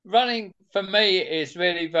running for me is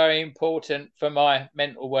really very important for my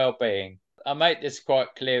mental well-being. I make this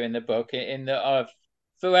quite clear in the book in that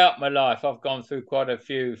throughout my life, I've gone through quite a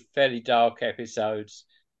few fairly dark episodes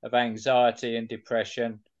of anxiety and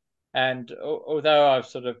depression. And although I've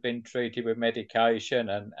sort of been treated with medication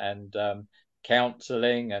and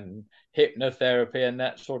counselling and hypnotherapy and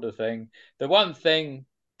that sort of thing, the one thing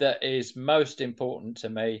that is most important to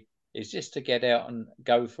me is just to get out and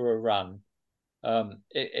go for a run.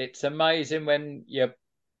 It's amazing when your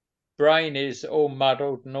brain is all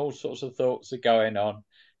muddled and all sorts of thoughts are going on.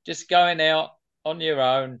 Just going out on your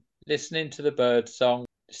own, listening to the bird song,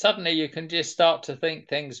 suddenly you can just start to think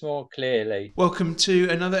things more clearly. Welcome to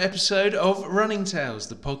another episode of Running Tales,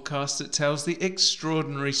 the podcast that tells the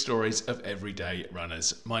extraordinary stories of everyday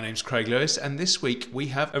runners. My name's Craig Lewis, and this week we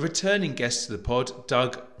have a returning guest to the pod,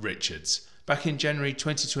 Doug Richards. Back in January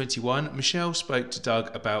 2021, Michelle spoke to Doug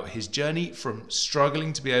about his journey from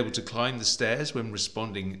struggling to be able to climb the stairs when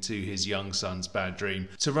responding to his young son's bad dream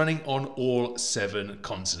to running on all 7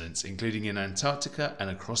 continents, including in Antarctica and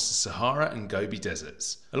across the Sahara and Gobi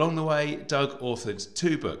deserts. Along the way, Doug authored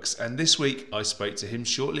 2 books, and this week I spoke to him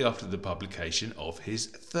shortly after the publication of his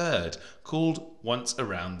 3rd, called Once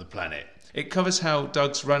Around the Planet. It covers how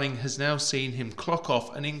Doug's running has now seen him clock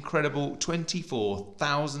off an incredible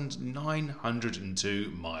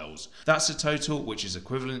 24,902 miles. That's a total which is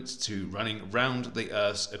equivalent to running round the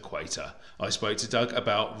Earth's equator. I spoke to Doug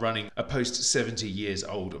about running a post-70 years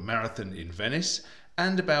old marathon in Venice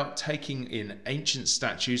and about taking in ancient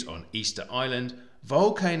statues on Easter Island,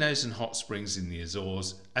 volcanoes and hot springs in the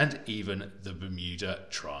Azores, and even the Bermuda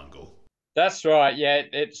Triangle. That's right. Yeah,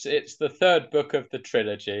 it's the 3rd book of the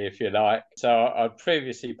trilogy, if you like. So I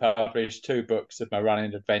previously published 2 books of my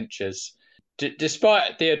running adventures.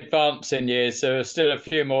 Despite the advance in years, there are still a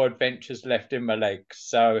few more adventures left in my legs.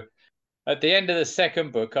 So at the end of the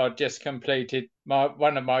 2nd book, I'd just completed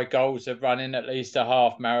one of my goals of running at least a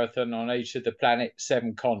half marathon on each of the planet's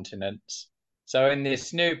 7 continents. So in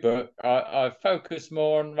this new book, I focus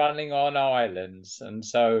more on running on islands. And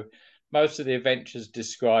so most of the adventures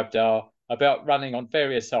described are about running on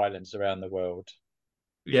various islands around the world.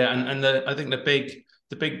 Yeah, and I think the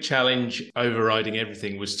big challenge overriding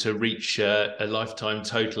everything was to reach a lifetime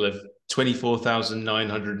total of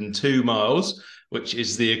 24,902 miles, which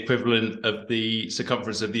is the equivalent of the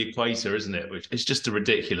circumference of the equator, isn't it? Which is just a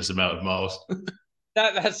ridiculous amount of miles.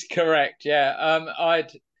 That's correct. Yeah. I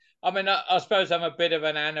suppose I'm a bit of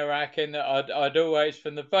an anorak in that I'd always,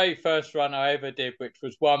 from the very first run I ever did, which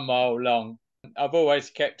was 1 mile long, I've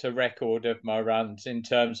always kept a record of my runs in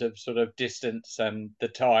terms of sort of distance and the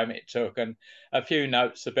time it took, and a few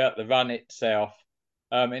notes about the run itself.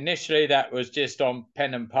 Initially, that was just on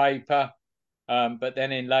pen and paper, but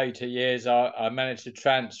then in later years, I managed to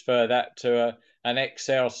transfer that to an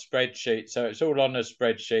Excel spreadsheet. So it's all on a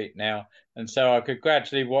spreadsheet now. And so I could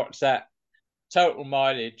gradually watch that total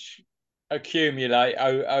mileage accumulate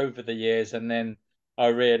over the years. And then I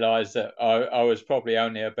realised that I was probably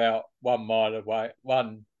only about 1 mile away,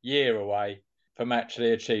 1 year away from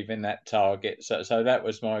actually achieving that target. So that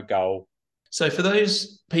was my goal. So for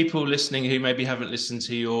those people listening who maybe haven't listened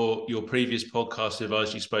to your previous podcast with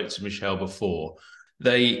us, you spoke to Michelle before.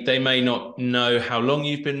 They may not know how long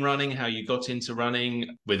you've been running, how you got into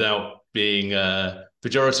running, without being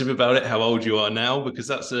pejorative about it, how old you are now, because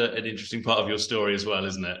that's an interesting part of your story as well,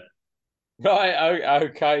 isn't it? Right.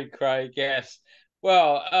 Okay, Craig. Yes.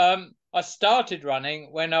 Well, I started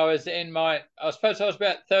running when I suppose I was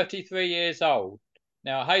about 33 years old.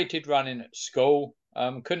 Now, I hated running at school.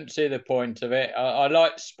 Couldn't see the point of it. I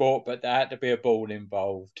liked sport, but there had to be a ball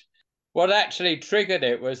involved. What actually triggered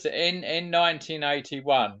it was in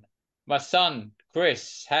 1981, my son,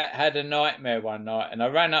 Chris, had a nightmare one night, and I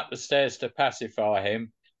ran up the stairs to pacify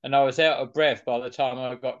him, and I was out of breath by the time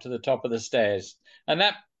I got to the top of the stairs. And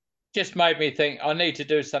that just made me think I need to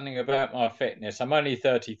do something about my fitness. I'm only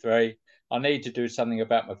 33. I need to do something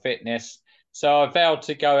about my fitness. So I vowed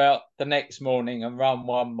to go out the next morning and run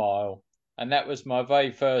 1 mile. And that was my very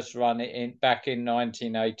first run back in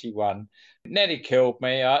 1981. It nearly killed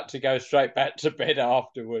me. I had to go straight back to bed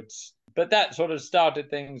afterwards. But that sort of started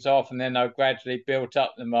things off. And then I gradually built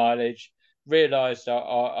up the mileage, realised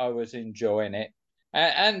I was enjoying it.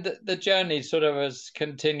 And the journey sort of has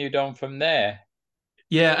continued on from there.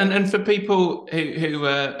 Yeah, and for people who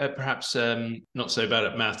are perhaps not so bad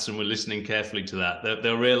at maths and were listening carefully to that,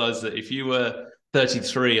 they'll realise that if you were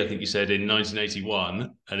 33, I think you said in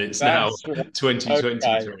 1981, and it's now That's right. Okay.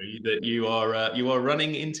 2023, that you are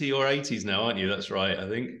running into your 80s now, aren't you? That's right, I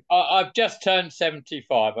think. I've just turned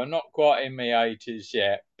 75. I'm not quite in my 80s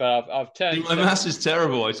yet, but I've See, turned my 70. maths is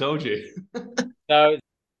terrible. I told you. So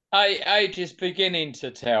Age is beginning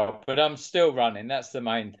to tell, but I'm still running. That's the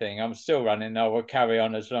main thing. I'm still running. I will carry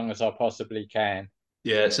on as long as I possibly can.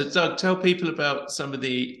 Yeah. So, Doug, tell people about some of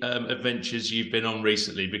the adventures you've been on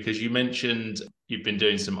recently, because you mentioned you've been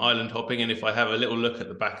doing some island hopping. And if I have a little look at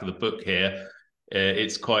the back of the book here,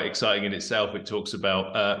 it's quite exciting in itself. It talks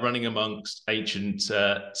about running amongst ancient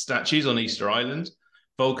statues on Easter Island,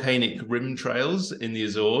 volcanic rim trails in the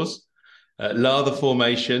Azores, lava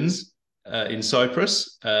formations in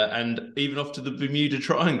Cyprus, and even off to the Bermuda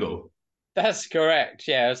Triangle. That's correct.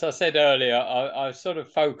 Yeah, as I said earlier, I sort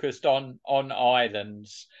of focused on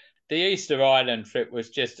islands. The Easter Island trip was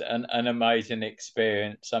just an amazing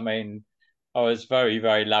experience. I mean, I was very,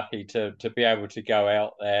 very lucky to be able to go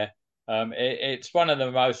out there. It's one of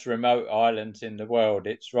the most remote islands in the world.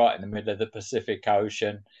 It's right in the middle of the Pacific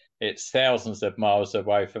Ocean. It's thousands of miles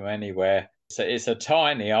away from anywhere. So it's a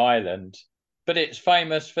tiny island, but it's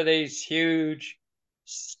famous for these huge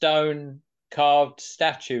stone carved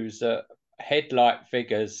statues that head-like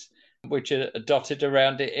figures which are dotted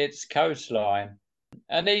around its coastline.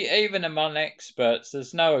 And even among experts,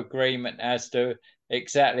 there's no agreement as to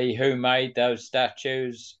exactly who made those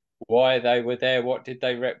statues, why they were there, what did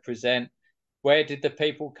they represent, where did the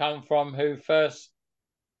people come from who first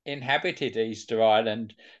inhabited Easter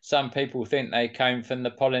Island. Some people think they came from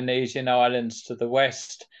the Polynesian islands to the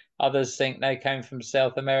west, others think they came from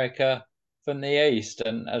South America from the east.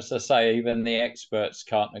 And as I say, even the experts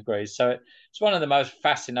can't agree. So it's one of the most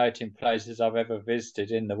fascinating places I've ever visited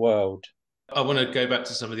in the world. I want to go back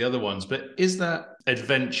to some of the other ones, but is that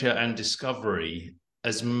adventure and discovery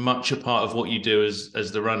as much a part of what you do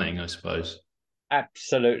as the running, I suppose?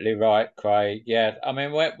 Absolutely right, Craig. Yeah, I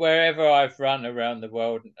mean, wherever I've run around the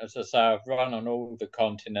world, as I say, I've run on all the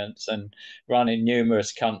continents and run in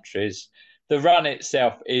numerous countries. The run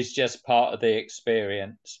itself is just part of the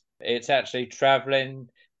experience. It's actually traveling,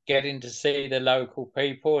 getting to see the local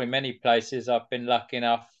people. In many places, I've been lucky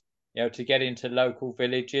enough, to get into local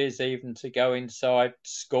villages, even to go inside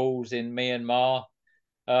schools in Myanmar.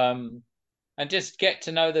 Um, and just get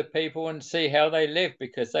to know the people and see how they live,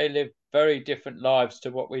 because they live very different lives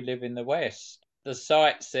to what we live in the West. The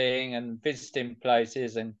sightseeing and visiting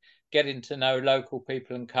places and getting to know local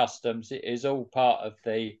people and customs is all part of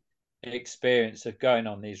the experience of going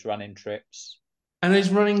on these running trips. And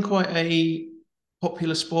is running quite a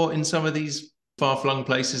popular sport in some of these far-flung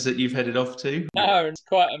places that you've headed off to? No, it's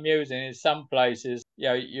quite amusing. In some places,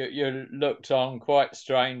 you're looked on quite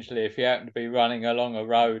strangely if you happen to be running along a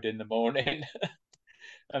road in the morning.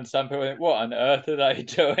 And some people think, what on earth are they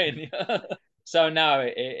doing? So no,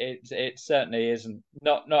 it certainly isn't.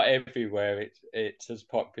 Not everywhere. It's as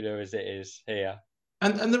popular as it is here.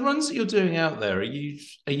 And the runs that you're doing out there, are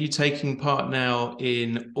you taking part now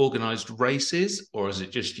in organised races, or is it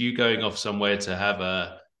just you going off somewhere to have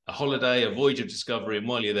a holiday, a voyage of discovery, and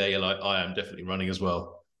while you're there, you're like, I am definitely running as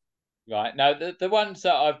well? Right. Now, the ones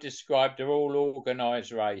that I've described are all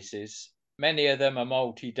organised races. Many of them are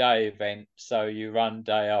multi-day events, so you run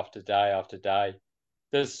day after day after day.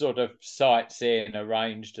 There's sort of sightseeing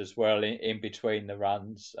arranged as well in between the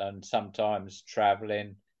runs, and sometimes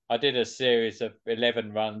traveling. I did a series of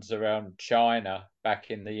 11 runs around China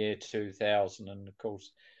back in the year 2000, and of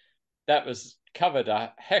course that was covered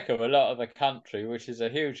a heck of a lot of the country, which is a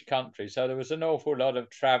huge country. So there was an awful lot of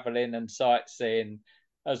traveling and sightseeing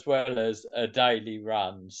as well as a daily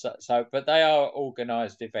run. But they are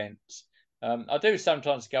organised events. I do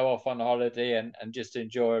sometimes go off on holiday and just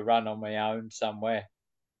enjoy a run on my own somewhere.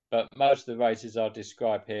 But most of the races I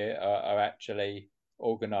describe here are actually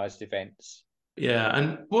organised events. Yeah,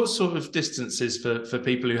 and what sort of distances for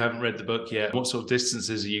people who haven't read the book yet? What sort of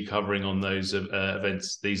distances are you covering on those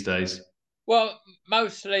events these days? Well,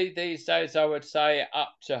 mostly these days I would say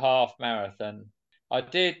up to half marathon. I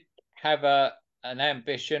did have an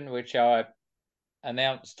ambition which I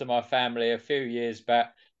announced to my family a few years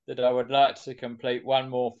back, that I would like to complete one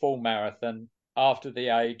more full marathon after the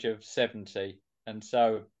age of 70. And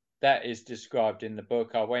so that is described in the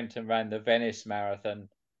book. I went and ran the Venice Marathon.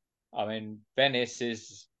 I mean, Venice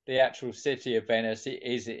is the actual city of Venice. It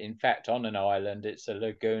is in fact on an island. It's a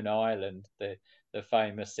lagoon island, the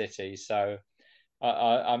famous city. So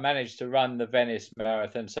I managed to run the Venice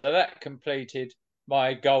Marathon. So that completed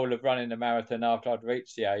my goal of running a marathon after I'd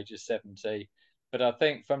reached the age of 70. But I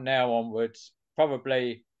think from now onwards,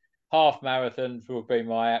 probably half marathons will be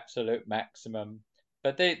my absolute maximum.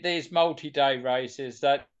 But these multi-day races,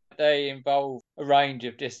 that they involve a range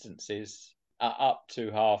of distances up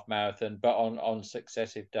to half marathon, but on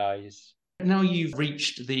successive days. Now you've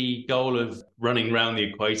reached the goal of running around the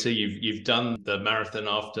equator. You've done the marathon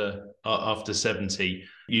after 70.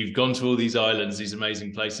 You've gone to all these islands, these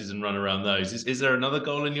amazing places, and run around those. Is there another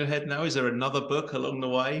goal in your head now? Is there another book along the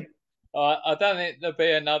way? I don't think there'll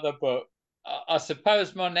be another book. I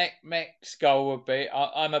suppose my next goal would be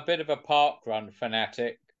I'm a bit of a park run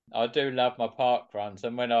fanatic. I do love my park runs,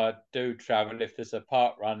 and when I do travel, if there's a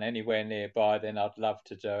park run anywhere nearby, then I'd love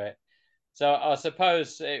to do it. So I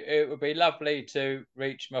suppose it would be lovely to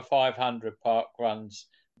reach my 500 park runs,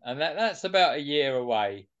 and that's about a year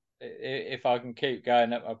away if I can keep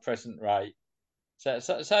going at my present rate. So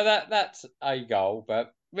that's a goal,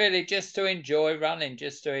 but really just to enjoy running,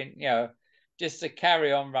 just to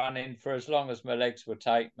carry on running for as long as my legs will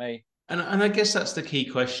take me. And I guess that's the key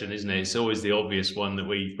question, isn't it? It's always the obvious one that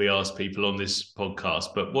we ask people on this podcast.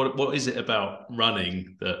 But what is it about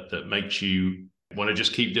running that makes you want to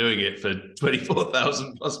just keep doing it for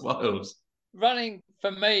 24,000 plus miles? Running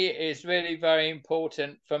for me is really very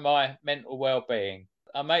important for my mental well-being.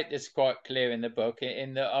 I make this quite clear in the book,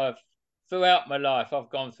 in that throughout my life, I've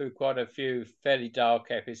gone through quite a few fairly dark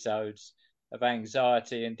episodes of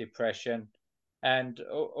anxiety and depression. And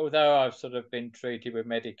although I've sort of been treated with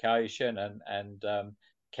medication and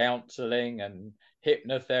counselling and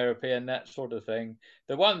hypnotherapy and that sort of thing,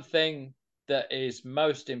 the one thing that is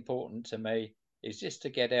most important to me is just to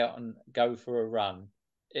get out and go for a run.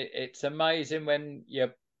 It's amazing when your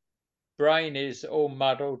brain is all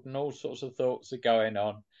muddled and all sorts of thoughts are going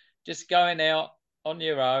on. Just going out on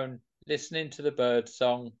your own, listening to the bird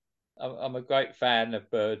song. I'm a great fan of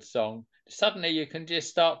bird song. Suddenly you can just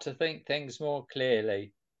start to think things more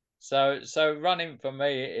clearly. So running for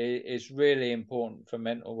me is really important for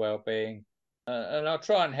mental well-being, and I'll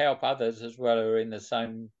try and help others as well who are in the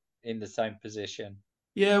same position.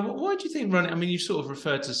 Yeah, why do you think running? I mean, you sort of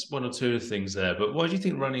referred to one or two of things there, but why do you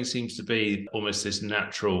think running seems to be almost this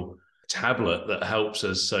natural tablet that helps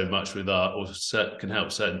us so much with can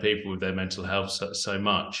help certain people with their mental health so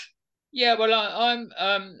much? Yeah, well,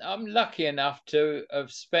 I'm lucky enough to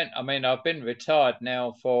have spent. I mean, I've been retired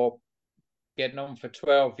now for getting on for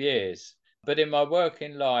 12 years. But in my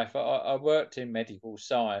working life, I worked in medical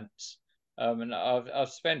science, and I've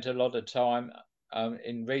spent a lot of time.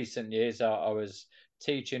 In recent years, I was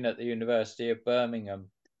teaching at the University of Birmingham,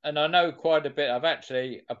 and I know quite a bit. I've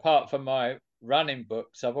actually, apart from my running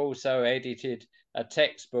books, I've also edited a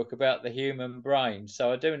textbook about the human brain.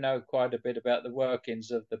 So I do know quite a bit about the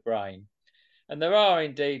workings of the brain. And there are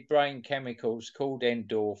indeed brain chemicals called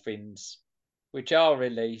endorphins, which are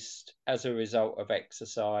released as a result of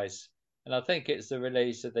exercise. And I think it's the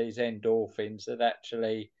release of these endorphins that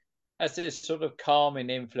actually has this sort of calming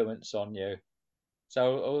influence on you.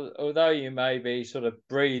 So although you may be sort of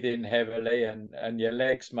breathing heavily and your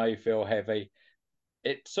legs may feel heavy,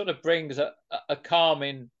 it sort of brings a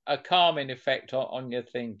calming effect on your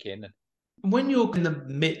thinking. When you're in the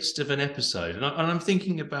midst of an episode, and I'm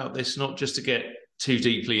thinking about this not just to get too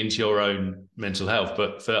deeply into your own mental health,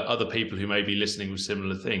 but for other people who may be listening with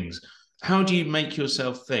similar things, how do you make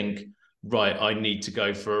yourself think, right, I need to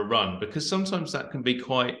go for a run? Because sometimes that can be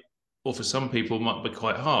quite, or for some people, might be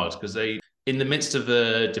quite hard because in the midst of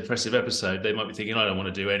a depressive episode, they might be thinking, I don't want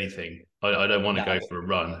to do anything. I don't want to go for a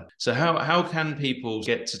run. So how can people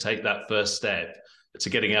get to take that first step to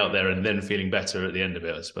getting out there and then feeling better at the end of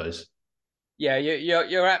it, I suppose? Yeah,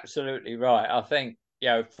 you're absolutely right. I think,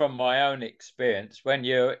 from my own experience, when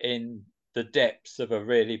you're in the depths of a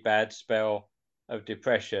really bad spell of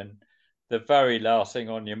depression, the very last thing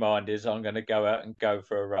on your mind is, I'm going to go out and go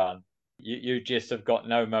for a run. You just have got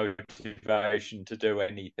no motivation to do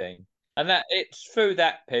anything. And that it's through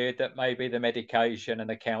that period that maybe the medication and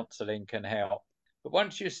the counselling can help. But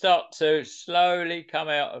once you start to slowly come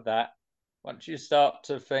out of that, once you start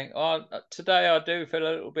to think, oh, today I do feel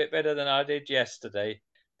a little bit better than I did yesterday,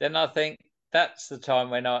 then I think that's the time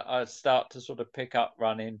when I start to sort of pick up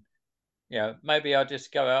running. Maybe I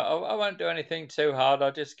just go out, I won't do anything too hard.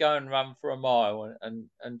 I'll just go and run for a mile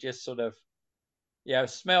and just sort of,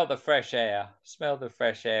 smell the fresh air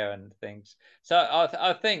and things. So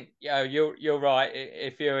I think, you're right.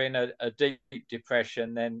 If you're in a deep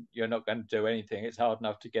depression, then you're not going to do anything. It's hard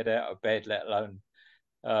enough to get out of bed, let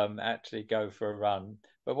alone actually go for a run.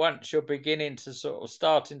 But once you're beginning to sort of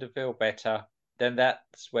starting to feel better, then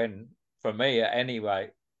that's when, for me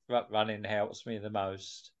anyway, running helps me the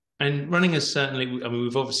most. And running has certainly, I mean,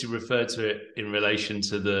 we've obviously referred to it in relation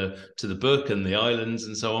to the book and the islands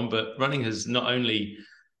and so on, but running has not only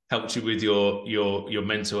helped you with your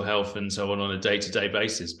mental health and so on a day-to-day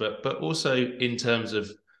basis, but also in terms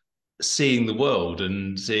of seeing the world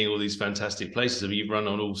and seeing all these fantastic places. I mean, you've run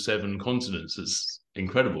on all 7 continents. It's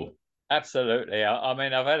incredible. Absolutely. I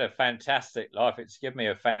mean, I've had a fantastic life. It's given me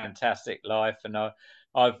a fantastic life, and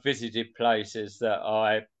I've visited places that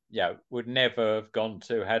I would never have gone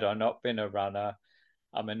to had I not been a runner.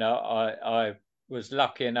 I mean, I was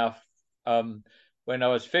lucky enough when I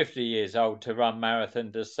was 50 years old to run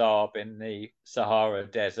Marathon des Sables in the Sahara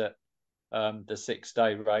Desert, the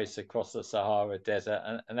 6-day race across the Sahara Desert,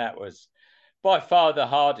 and that was by far the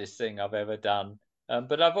hardest thing I've ever done.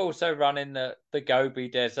 But I've also run in the Gobi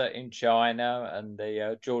Desert in China and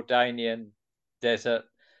the Jordanian desert.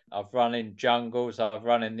 I've run in jungles. I've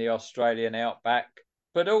run in the Australian outback,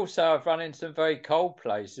 but also I've run in some very cold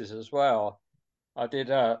places as well. I did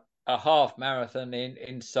a half marathon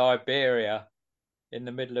in Siberia in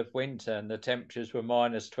the middle of winter, and the temperatures were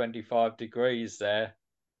minus 25 degrees there,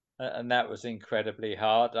 and that was incredibly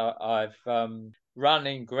hard. I've run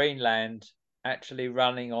in Greenland, actually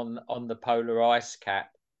running on the polar ice cap,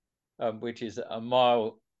 which is a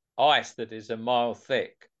mile ice that is a mile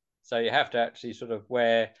thick. So you have to actually sort of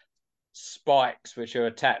wear spikes which are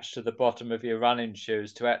attached to the bottom of your running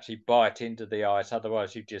shoes to actually bite into the ice.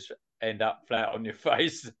 Otherwise, you just end up flat on your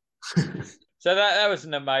face. So that was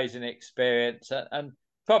an amazing experience, and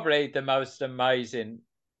probably the most amazing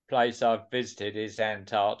place I've visited is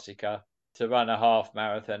Antarctica. To run a half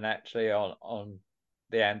marathon actually on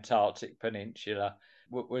the Antarctic Peninsula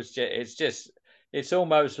was it's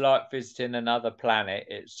almost like visiting another planet.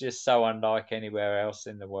 It's just so unlike anywhere else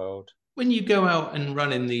in the world. When you go out and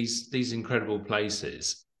run in these incredible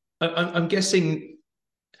places, I'm guessing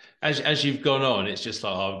as you've gone on, it's just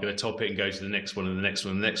like, oh, I'm going to top it and go to the next one and the next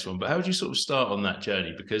one and the next one. But how would you sort of start on that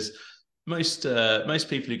journey? Because most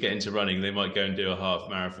people who get into running, they might go and do a half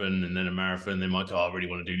marathon and then a marathon. They might go, oh, I really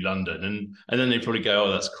want to do London, and then they probably go,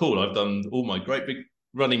 oh, that's cool. I've done all my great big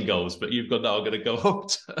running goals, but you've got now. I'm going to go up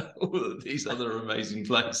to all of these other amazing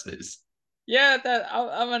places. Yeah,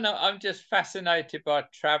 I'm just fascinated by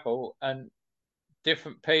travel and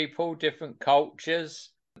different people, different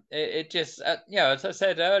cultures. It just, as I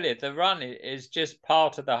said earlier, the run is just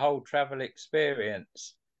part of the whole travel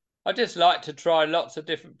experience. I just like to try lots of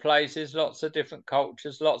different places, lots of different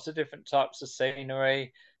cultures, lots of different types of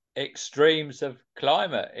scenery, extremes of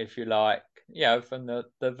climate, if you like, from the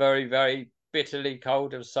very, very bitterly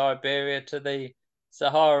cold of Siberia to the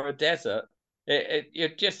Sahara Desert. You're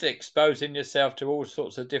just exposing yourself to all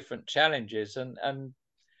sorts of different challenges. And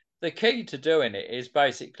the key to doing it is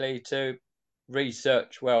basically to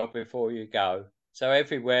research well before you go. So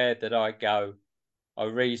everywhere that I go, I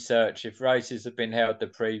research if races have been held the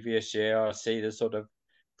previous year. I see the sort of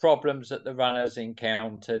problems that the runners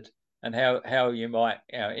encountered and how you might,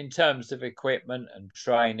 in terms of equipment and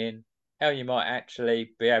training, how you might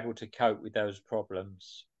actually be able to cope with those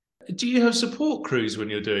problems. Do you have support crews when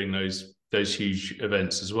you're doing those huge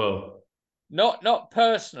events as well? Not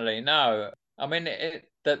personally, no. I mean,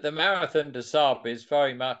 the Marathon des Sables is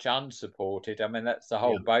very much unsupported. I mean, that's the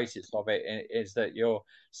whole basis of it, is that you're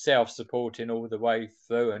self-supporting all the way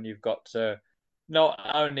through, and you've got to not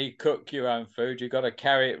only cook your own food, you've got to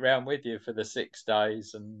carry it around with you for the 6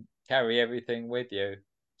 days and carry everything with you.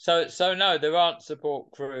 So no, there aren't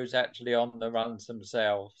support crews actually on the runs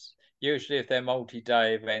themselves. Usually, if they're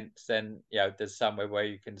multi-day events, then there's somewhere where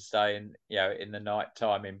you can stay in the night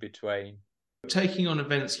time in between. Taking on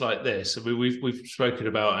events like this, I mean, we've spoken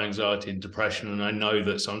about anxiety and depression, and I know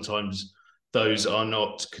that sometimes those are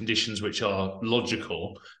not conditions which are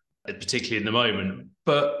logical, particularly in the moment.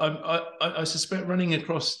 But I suspect running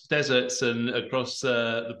across deserts and across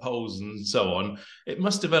the poles and so on, it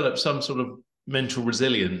must develop some sort of mental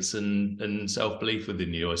resilience and self-belief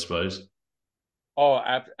within you, I suppose. Oh,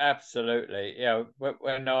 absolutely.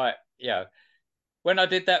 When I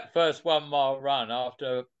did that first 1 mile run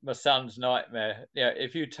after my son's nightmare,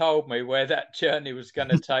 if you told me where that journey was going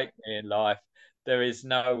to take me in life, there is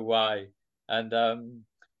no way. And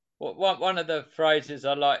one of the phrases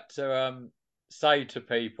I like to say to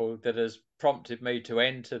people that has prompted me to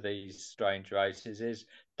enter these strange races is,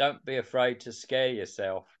 don't be afraid to scare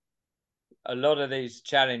yourself. A lot of these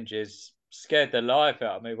challenges scared the life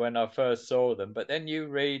out of me when I first saw them. But then you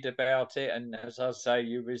read about it, and as I say,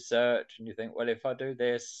 you research, and you think, well, if I do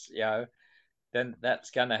this, then that's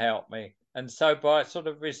going to help me. And so by sort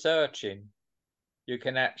of researching, you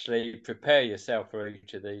can actually prepare yourself for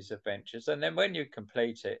each of these adventures. And then when you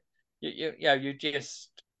complete it, you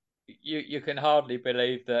can hardly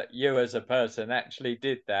believe that you as a person actually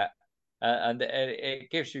did that. And it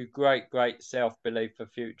gives you great self-belief for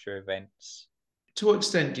future events. To what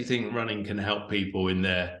extent do you think running can help people in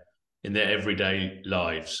their everyday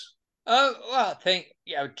lives? Oh, well, I think,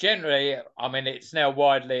 generally, I mean, it's now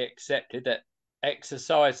widely accepted that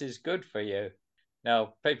exercise is good for you.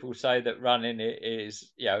 Now, people say that running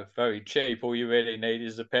is, very cheap. All you really need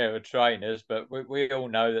is a pair of trainers, but we all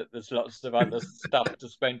know that there's lots of other stuff to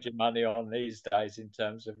spend your money on these days in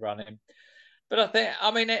terms of running. But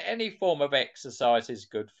I mean, any form of exercise is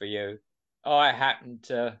good for you. I happen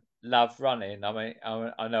to love running. I mean,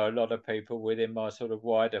 I know a lot of people within my sort of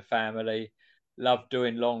wider family love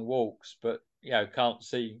doing long walks, but can't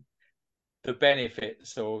see the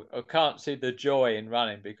benefits or can't see the joy in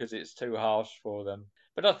running because it's too harsh for them.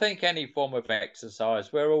 But I think any form of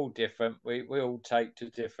exercise, we're all different. We all take to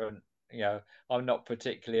different, I'm not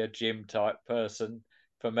particularly a gym type person.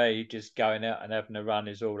 For me, just going out and having a run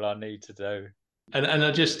is all I need to do. And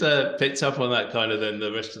I just picked up on that kind of then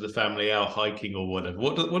the rest of the family out hiking or whatever.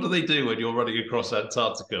 What do they do when you're running across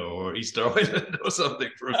Antarctica or Easter Island or something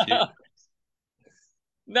for a few?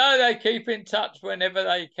 No, they keep in touch whenever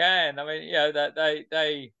they can. I mean, that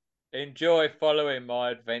they enjoy following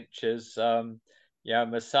my adventures.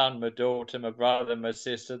 My son, my daughter, my brother, my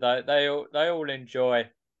sister, they all enjoy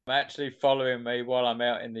actually following me while I'm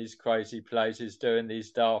out in these crazy places doing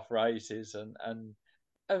these daft races and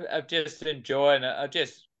are just enjoying it. Are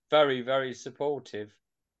just very, very supportive.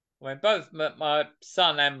 I mean, both my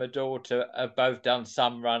son and my daughter have both done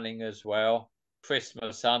some running as well. Chris, my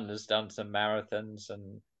son, has done some marathons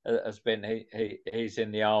and has been he's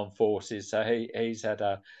in the armed forces, so he's had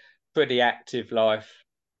a pretty active life.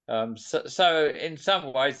 So in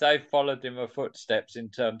some ways they've followed in my footsteps in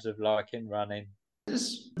terms of liking running.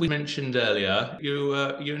 As we mentioned earlier,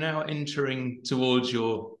 you're now entering towards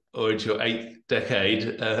your eighth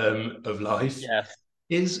decade of life. Yes.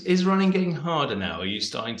 Is running getting harder now? Are you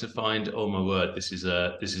starting to find, oh my word, this is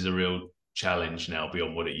a real challenge now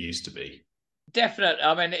beyond what it used to be? Definitely.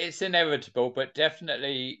 I mean, it's inevitable, but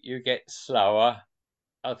definitely you get slower.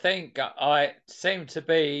 I think I seem to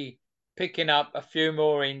be picking up a few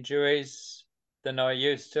more injuries than I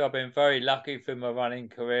used to. I've been very lucky through my running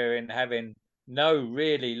career in having no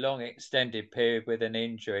really long extended period with an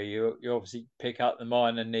injury. You obviously pick up the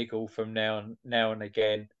minor niggle from now and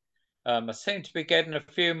again. I seem to be getting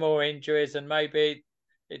a few more injuries, and maybe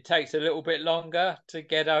it takes a little bit longer to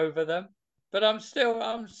get over them. But I can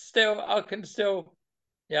still,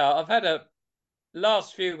 I've had a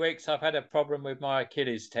last few weeks. I've had a problem with my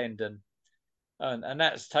Achilles tendon, and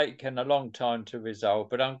that's taken a long time to resolve.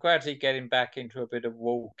 But I'm gradually getting back into a bit of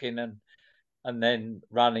walking and then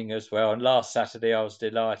running as well. And last Saturday, I was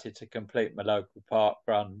delighted to complete my local park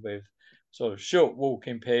run with sort of short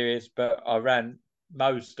walking periods, but I ran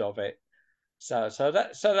most of it. So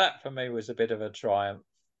that for me was a bit of a triumph.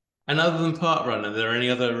 And other than park run, are there any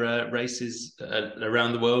other races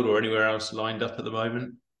around the world or anywhere else lined up at the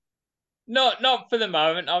moment? Not for the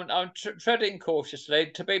moment. I'm treading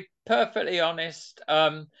cautiously. To be perfectly honest,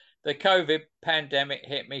 the COVID pandemic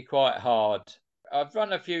hit me quite hard. I've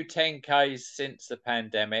run a few 10Ks since the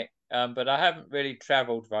pandemic, but I haven't really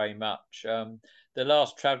travelled very much. The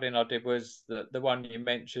last travelling I did was the one you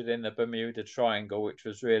mentioned in the Bermuda Triangle, which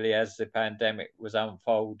was really as the pandemic was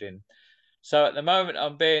unfolding. So at the moment,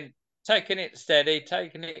 I'm being taking it steady,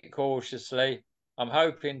 taking it cautiously. I'm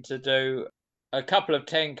hoping to do a couple of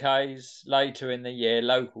 10Ks later in the year,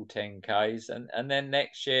 local 10Ks, and then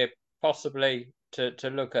next year possibly to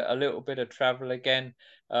look at a little bit of travel again.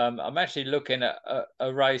 I'm actually looking at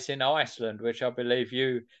a race in Iceland, which I believe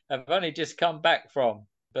you have only just come back from.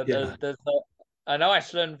 But Yeah. an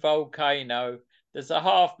Iceland volcano. There's a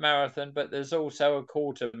half marathon, but there's also a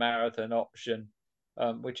quarter marathon option,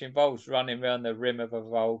 which involves running around the rim of a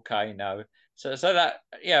volcano. So that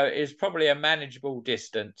is probably a manageable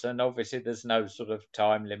distance, and obviously there's no sort of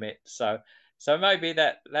time limit. So maybe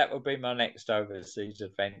that would be my next overseas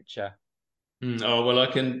adventure. Oh, well, I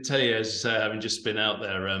can tell you, as I say, having just been out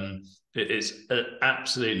there, it's an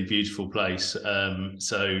absolutely beautiful place.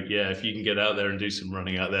 So yeah, if you can get out there and do some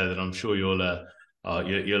running out there, then I'm sure you'll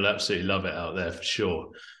absolutely love it out there for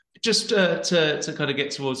sure. Just to kind of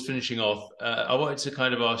get towards finishing off, I wanted to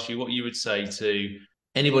kind of ask you what you would say to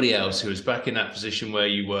anybody else who was back in that position where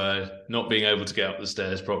you were, not being able to get up the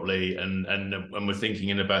stairs properly, and we're thinking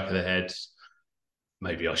in the back of their head,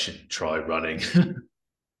 maybe I should try running.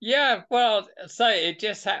 Yeah, well, say it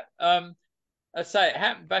just I say it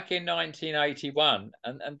happened back in 1981,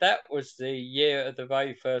 and that was the year of the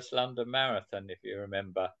very first London Marathon, if you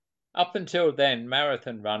remember. Up until then,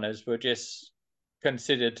 marathon runners were just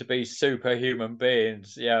considered to be superhuman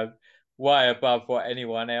beings, way above what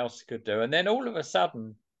anyone else could do. And then all of a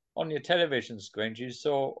sudden, on your television screens, you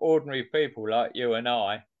saw ordinary people like you and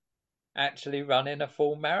I actually running a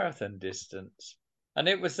full marathon distance. And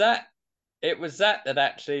it was that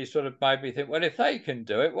actually sort of made me think, well, if they can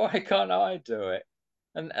do it, why can't I do it?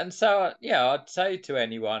 And so, yeah, I'd say to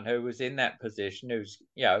anyone who was in that position, who's,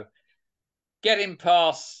 getting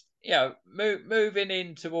past, moving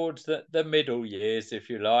in towards the middle years, if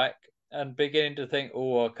you like, and beginning to think,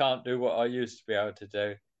 oh, I can't do what I used to be able to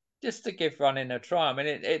do, just to give running a try. I mean,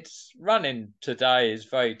 it's running today is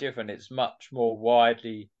very different. It's much more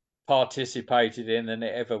widely participated in than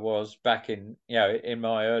it ever was back in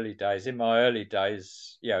my early days. In my early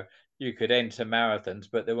days, you could enter marathons,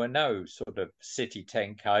 but there were no sort of city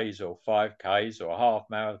 10Ks or 5Ks or half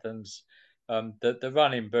marathons. The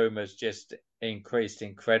running boom has just increased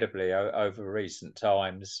incredibly over recent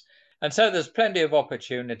times. And so there's plenty of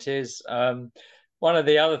opportunities. One of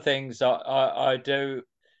the other things I do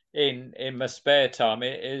in my spare time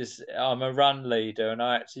is I'm a run leader, and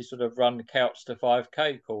I actually sort of run Couch to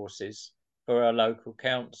 5K courses for our local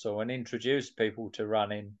council and introduce people to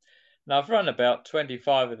running. And I've run about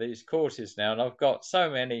 25 of these courses now, and I've got so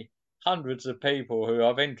many hundreds of people who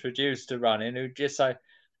I've introduced to running who just say,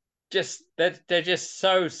 they're just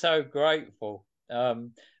so grateful.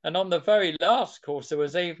 And on the very last course, there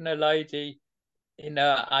was even a lady in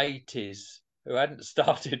her 80s who hadn't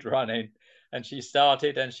started running, and she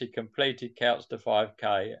started and she completed Couch to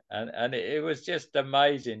 5K, and it was just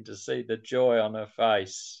amazing to see the joy on her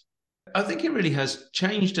face. I think it really has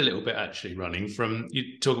changed a little bit, actually, running from,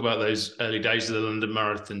 you talk about those early days of the London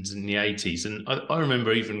marathons in the 80s. And I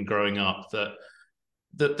remember even growing up that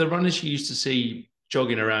the runners you used to see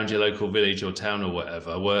jogging around your local village or town or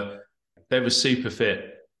whatever they were super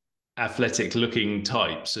fit, athletic looking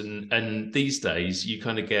types. And these days you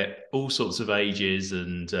kind of get all sorts of ages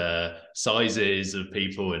and sizes of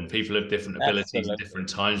people, and people of different abilities at different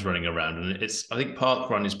times running around. And I think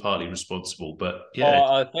parkrun is partly responsible, but yeah.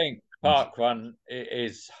 I think parkrun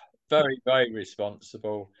is very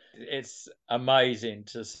responsible. It's amazing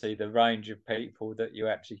to see the range of people that you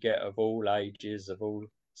actually get, of all ages, of all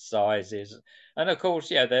sizes. And of course,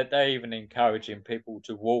 they're even encouraging people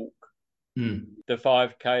to walk the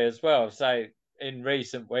 5K as well. So in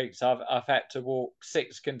recent weeks, I've had to walk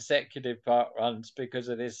 6 consecutive park runs because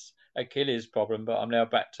of this Achilles problem, but I'm now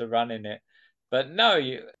back to running it. But no,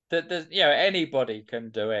 anybody can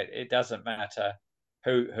do it. It doesn't matter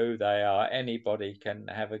who they are. Anybody can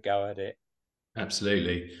have a go at it.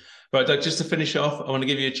 Absolutely. Right, Doug, just to finish off, I want to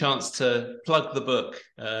give you a chance to plug the book.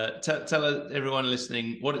 Tell everyone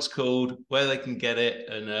listening what it's called, where they can get it,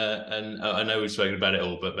 and I know we've spoken about it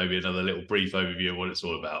all, but maybe another little brief overview of what it's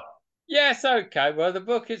all about. Yes, okay. Well, the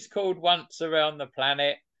book is called Once Around the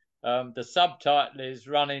Planet. The subtitle is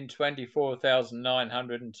Running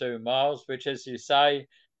 24,902 Miles, which, as you say,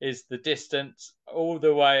 is the distance all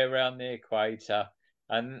the way around the equator.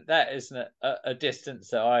 And that is a distance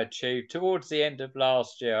that I achieved towards the end of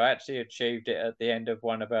last year. I actually achieved it at the end of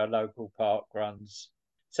one of our local park runs.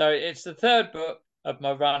 So it's the third book of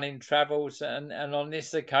my running travels. And on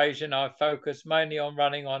this occasion, I focus mainly on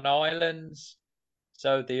running on islands.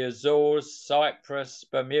 So the Azores, Cyprus,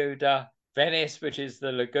 Bermuda, Venice, which is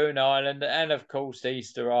the lagoon island, and of course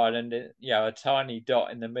Easter Island, a tiny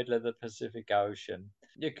dot in the middle of the Pacific Ocean.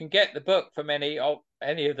 You can get the book from any of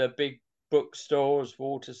the big bookstores,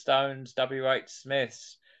 Waterstones, WH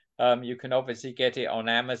Smith's. You can obviously get it on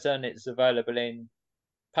Amazon. It's available in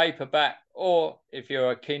paperback, or if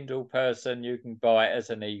you're a Kindle person, you can buy it as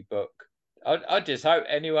an ebook. I just hope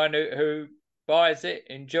anyone who buys it,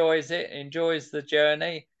 enjoys the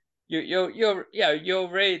journey. You'll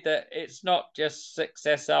read that it's not just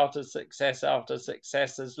success after success after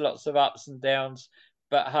success. There's lots of ups and downs,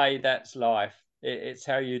 but hey, that's life. It's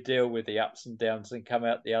how you deal with the ups and downs and come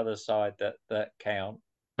out the other side that count.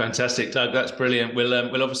 Fantastic, Doug. That's brilliant. We'll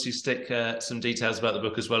obviously stick some details about the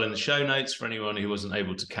book as well in the show notes for anyone who wasn't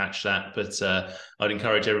able to catch that. But I'd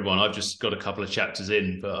encourage everyone. I've just got a couple of chapters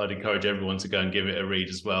in, but I'd encourage everyone to go and give it a read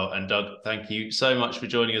as well. And Doug, thank you so much for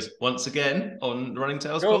joining us once again on Running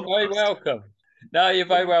Tales. You're very welcome. No, you're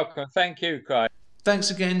very welcome. Thank you, Craig.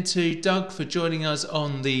 Thanks again to Doug for joining us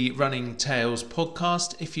on the Running Tales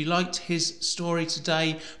podcast. If you liked his story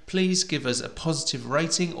today, please give us a positive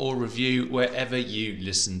rating or review wherever you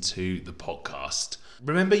listen to the podcast.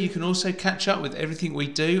 Remember, you can also catch up with everything we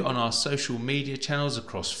do on our social media channels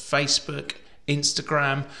across Facebook,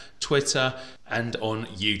 Instagram, Twitter, and on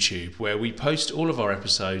YouTube, where we post all of our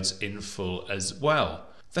episodes in full as well.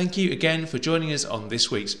 Thank you again for joining us on this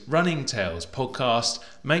week's Running Tales podcast.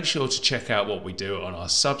 Make sure to check out what we do on our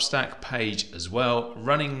Substack page as well,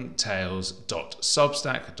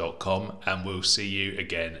 runningtales.substack.com, and we'll see you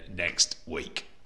again next week.